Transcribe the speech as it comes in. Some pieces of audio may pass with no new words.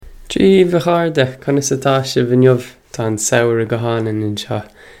Bhecharda, chuna satá se bhniuh tá an saoire go hálainn in seo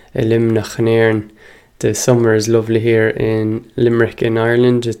I Limnach an Éireann. The summer is lovely here in Limerick in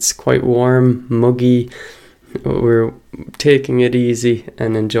Ireland. It's quite warm, muggy. We're taking it easy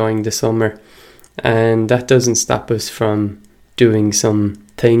and enjoying the summer. And that doesn't stop us from doing some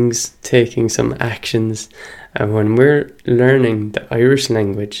things, taking some actions. And when we're learning the Irish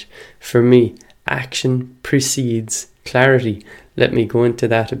language, for me, action precedes clarity. Let me go into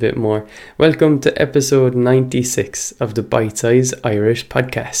that a bit more. Welcome to episode 96 of the Bite Size Irish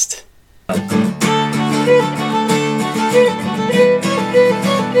podcast.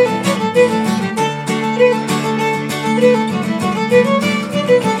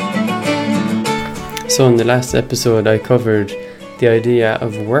 So in the last episode I covered the idea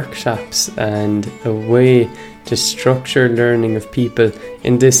of workshops and a way to structure learning of people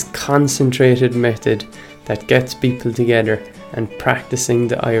in this concentrated method that gets people together and practicing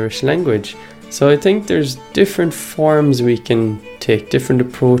the Irish language. So I think there's different forms we can take, different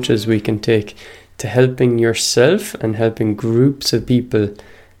approaches we can take to helping yourself and helping groups of people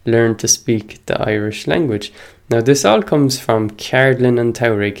learn to speak the Irish language. Now this all comes from Cardlin and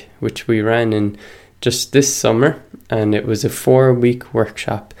Taurig, which we ran in just this summer, and it was a 4-week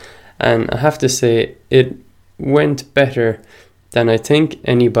workshop, and I have to say it went better than I think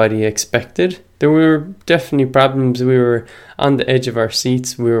anybody expected. There were definitely problems. We were on the edge of our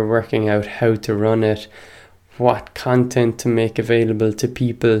seats. We were working out how to run it, what content to make available to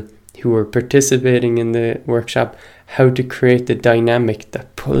people who were participating in the workshop, how to create the dynamic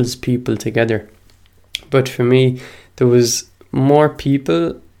that pulls people together. But for me, there was more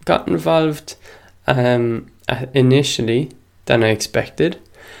people got involved initially than I expected.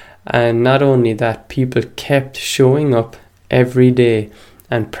 And not only that, people kept showing up every day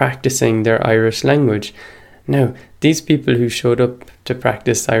and practicing their Irish language. Now, these people who showed up to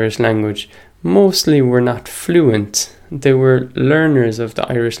practice Irish language mostly were not fluent. They were learners of the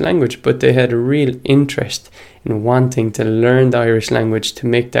Irish language, but they had a real interest in wanting to learn the Irish language to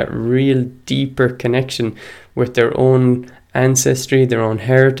make that real deeper connection with their own ancestry, their own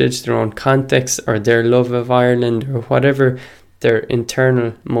heritage, their own context, or their love of Ireland, or whatever their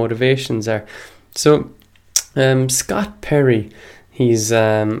internal motivations are. So Scott Perry, he's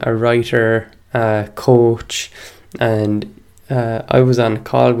a writer, coach, and I was on a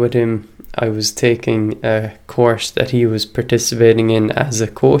call with him. I was taking a course that he was participating in as a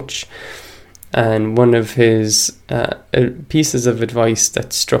coach, and one of his pieces of advice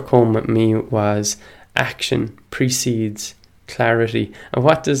that struck home at me was action precedes clarity. And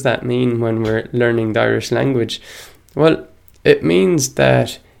what does that mean when we're learning the Irish language? Well, it means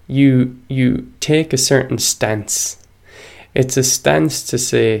that you take a certain stance. It's a stance to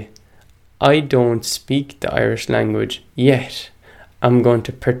say, I don't speak the Irish language yet. I'm going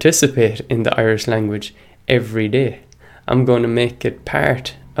to participate in the Irish language every day. I'm going to make it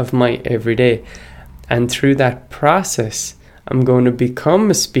part of my everyday. And through that process, I'm going to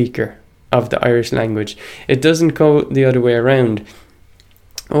become a speaker of the Irish language. It doesn't go the other way around.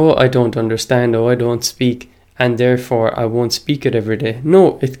 Oh, I don't understand. Oh, I don't speak, and therefore I won't speak it every day.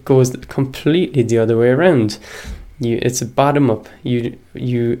 No, it goes completely the other way around. It's a bottom up.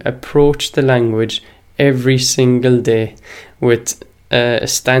 You approach the language every single day with a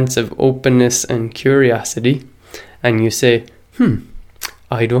stance of openness and curiosity, and you say,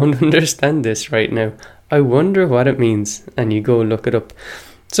 I don't understand this right now. I wonder what it means, and you go look it up.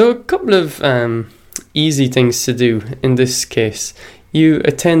 So a couple of easy things to do in this case. You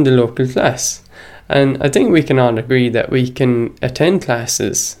attend a local class. And I think we can all agree that we can attend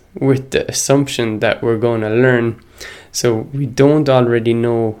classes with the assumption that we're going to learn. So we don't already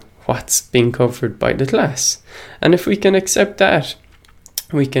know what's being covered by the class. And if we can accept that,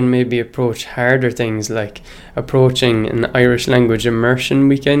 we can maybe approach harder things like approaching an Irish language immersion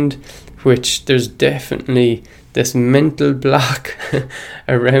weekend, which there's definitely this mental block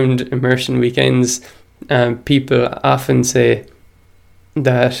around immersion weekends. People often say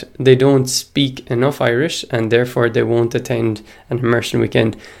that they don't speak enough Irish and therefore they won't attend an immersion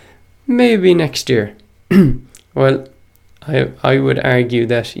weekend. Maybe next year. Well, I would argue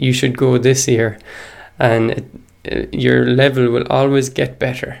that you should go this year, and your level will always get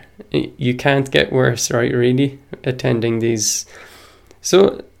better. You can't get worse, right, really, attending these.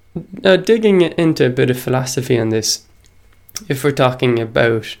 So digging into a bit of philosophy on this, if we're talking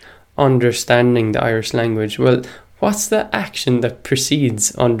about understanding the Irish language, well, what's the action that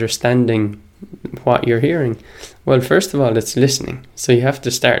precedes understanding what you're hearing? Well, first of all, it's listening. So you have to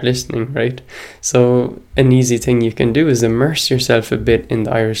start listening, right? So an easy thing you can do is immerse yourself a bit in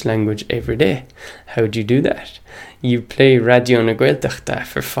the Irish language every day. How do you do that? you play Radio na Gaeltachta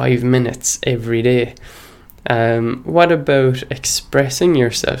for 5 minutes every day. What about expressing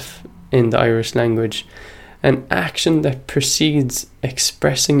yourself in the Irish language? An action that precedes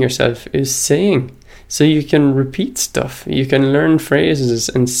expressing yourself is saying. So you can repeat stuff, you can learn phrases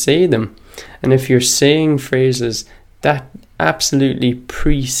and say them. And if you're saying phrases, that absolutely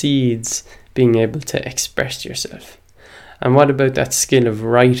precedes being able to express yourself. And what about that skill of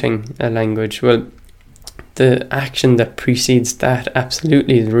writing a language? Well, the action that precedes that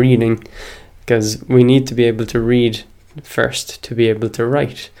absolutely is reading, because we need to be able to read first to be able to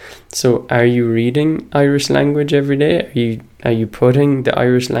write. So are you reading Irish language every day? Are you putting the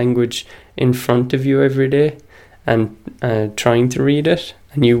Irish language in front of you every day and trying to read it,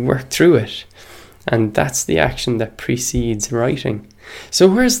 and you work through it? And that's the action that precedes writing. So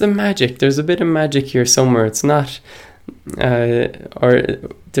where's the magic? There's a bit of magic here somewhere. It's not or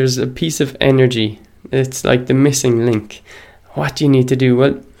there's a piece of energy. It's like the missing link. What do you need to do?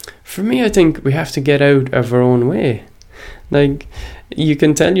 Well, for me, I think we have to get out of our own way. Like, you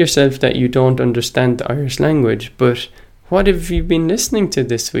can tell yourself that you don't understand the Irish language, but what have you been listening to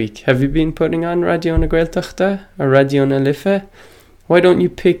this week? Have you been putting on Radio na Gaeltachta or Radio na Lifa? Why don't you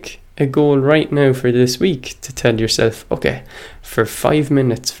pick a goal right now for this week to tell yourself, okay, for 5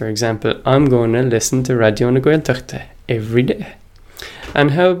 minutes, for example, I'm going to listen to Radio na Gaeltachta every day.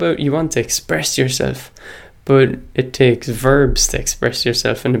 And how about you want to express yourself, but it takes verbs to express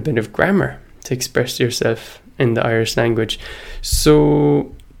yourself and a bit of grammar to express yourself in the Irish language.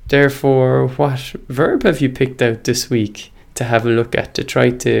 So therefore, what verb have you picked out this week to have a look at, to try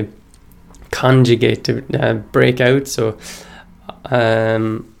to conjugate, to break out? So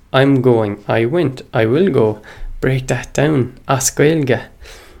I'm going, I went, I will go. Break that down, as Gaeilge,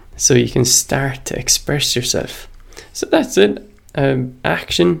 so you can start to express yourself. So that's it.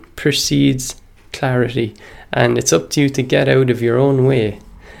 Action precedes clarity, and it's up to you to get out of your own way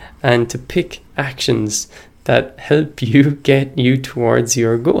and to pick actions that help you get you towards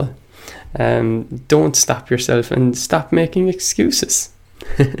your goal. Don't stop yourself and stop making excuses.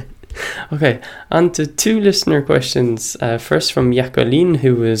 Okay, on to 2 listener questions. First from Jacqueline,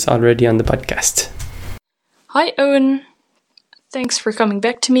 who is already on the podcast. Hi Owen, thanks for coming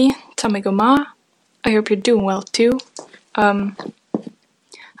back to me. Tamigoma. I hope you're doing well too. I'm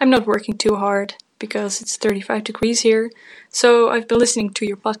not working too hard because it's 35 degrees here, so I've been listening to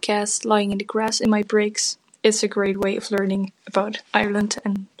your podcast lying in the grass in my breaks. It's a great way of learning about Ireland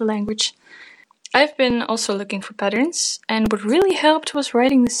and the language. I've been also looking for patterns, and what really helped was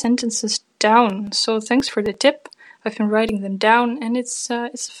writing the sentences down. So thanks for the tip. I've been writing them down, and it's a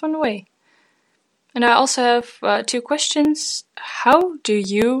fun way. And I also have 2 questions. How do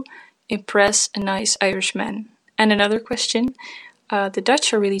you impress a nice Irishman? And another question. The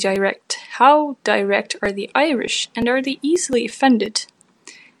Dutch are really direct. How direct are the Irish, and are they easily offended?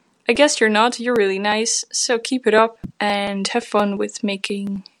 I guess you're not. You're really nice. So keep it up and have fun with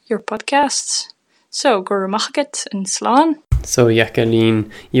making your podcasts. So, Goramachagat and Slan. So,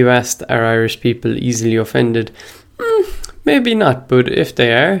 Jacqueline, you asked, are Irish people easily offended? Maybe not, but if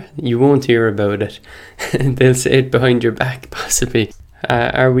they are, you won't hear about it. They'll say it behind your back, possibly.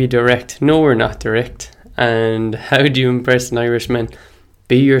 Are we direct? No, we're not direct. And how do you impress an Irishman?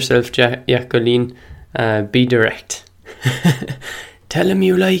 Be yourself, Jacqueline. Be direct. Tell him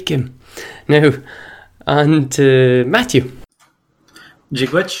you like him. Now, on to Matthew.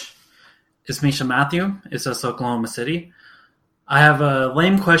 Jigwich. It's Misha Matthew. It's us Oklahoma City. I have a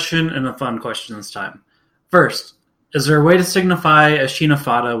lame question and a fun question this time. First, is there a way to signify a Sheena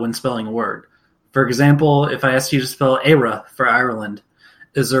Fada when spelling a word? For example, if I asked you to spell Éire for Ireland,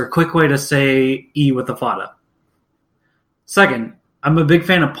 is there a quick way to say E with a Fada? Second, I'm a big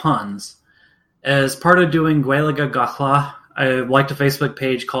fan of puns. As part of doing Gaeilge Gachla, I liked a Facebook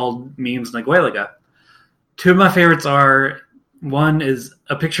page called Memes na Gaeilge. 2 of my favorites are, one is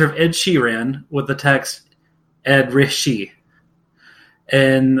a picture of Ed Sheeran with the text Ed Rishi.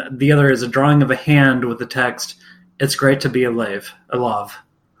 And the other is a drawing of a hand with the text, It's great to be alive.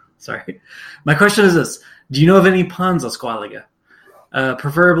 Sorry. My question is this. Do you know of any puns as Gaeilge?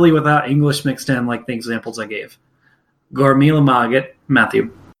 Preferably without English mixed in like the examples I gave. Gormila Maget,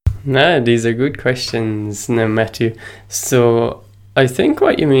 Matthew. These are good questions now, Matthew. So I think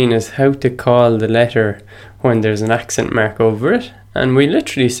what you mean is how to call the letter when there's an accent mark over it. And we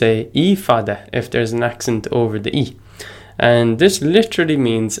literally say E fada if there's an accent over the E. And this literally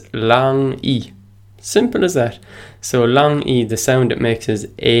means long E. Simple as that. So long E, the sound it makes is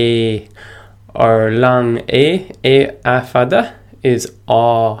A. Or long A fada is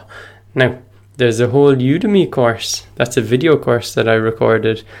A. Now, there's a whole Udemy course. That's a video course that I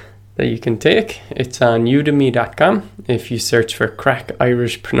recorded. that you can take. It's on udemy.com if you search for Crack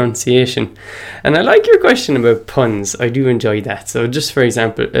Irish Pronunciation. And I like your question about puns. I do enjoy that. So just for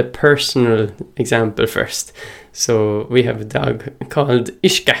example, a personal example first. So we have a dog called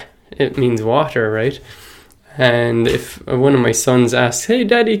Ishka. It means water, right? And if one of my sons asks, "Hey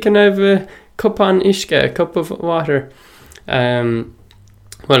daddy, can I have a cup on Ishka, a cup of water?"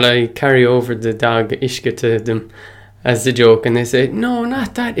 Well, I carry over the dog Ishka to them as a joke, and they say, "No,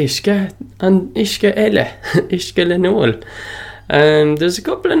 not that Ishka, and Ishka Ella, Ishka Lenol." There's a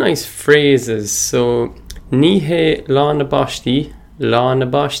couple of nice phrases. So, Nihe Lana Bashti,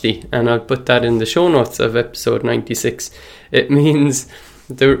 and I'll put that in the show notes of episode 96. It means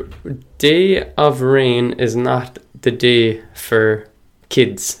the day of rain is not the day for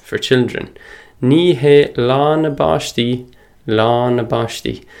kids, for children. Nihe Lana Bashti,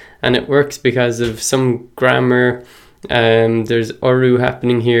 and it works because of some grammar. There's Uru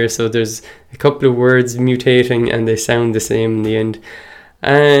happening here, so there's a couple of words mutating and they sound the same in the end.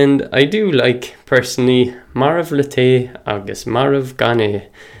 And I do like, personally, Marav Late agus Marav Gane.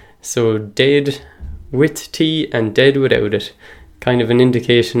 So dead with tea and dead without it. Kind of an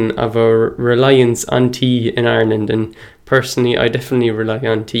indication of our reliance on tea in Ireland, and personally I definitely rely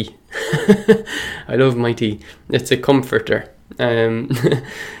on tea. I love my tea. It's a comforter.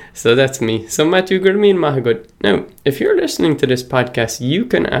 So that's me. So Matthew Gurmeen Mahagud. Now, if you're listening to this podcast, you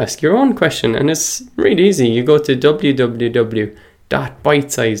can ask your own question, and it's really easy. You go to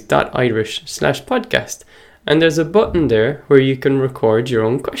www.bitesize.irish/podcast, and there's a button there where you can record your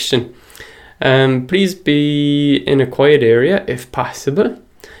own question. Please be in a quiet area if possible,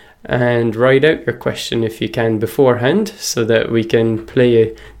 and write out your question if you can beforehand, so that we can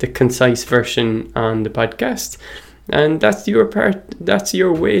play the concise version on the podcast. And that's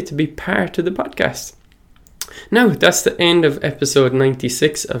your way to be part of the podcast. Now, that's the end of episode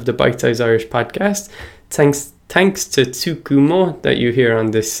 96 of the Bite Size Irish podcast. Thanks to Tsukumo that you hear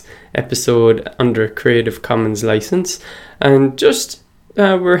on this episode under Creative Commons license. And just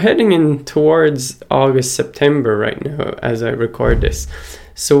we're heading in towards August, September right now as I record this.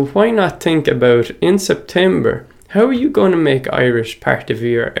 So why not think about, in September, how are you going to make Irish part of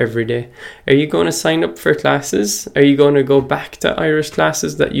your everyday? Are you going to sign up for classes? Are you going to go back to Irish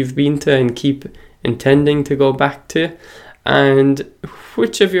classes that you've been to and keep intending to go back to? And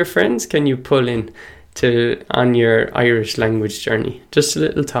which of your friends can you pull in on your Irish language journey? Just a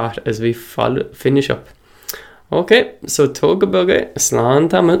little thought as we finish up. Okay, so Toga Boga, Slán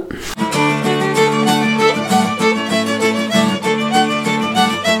Tamil.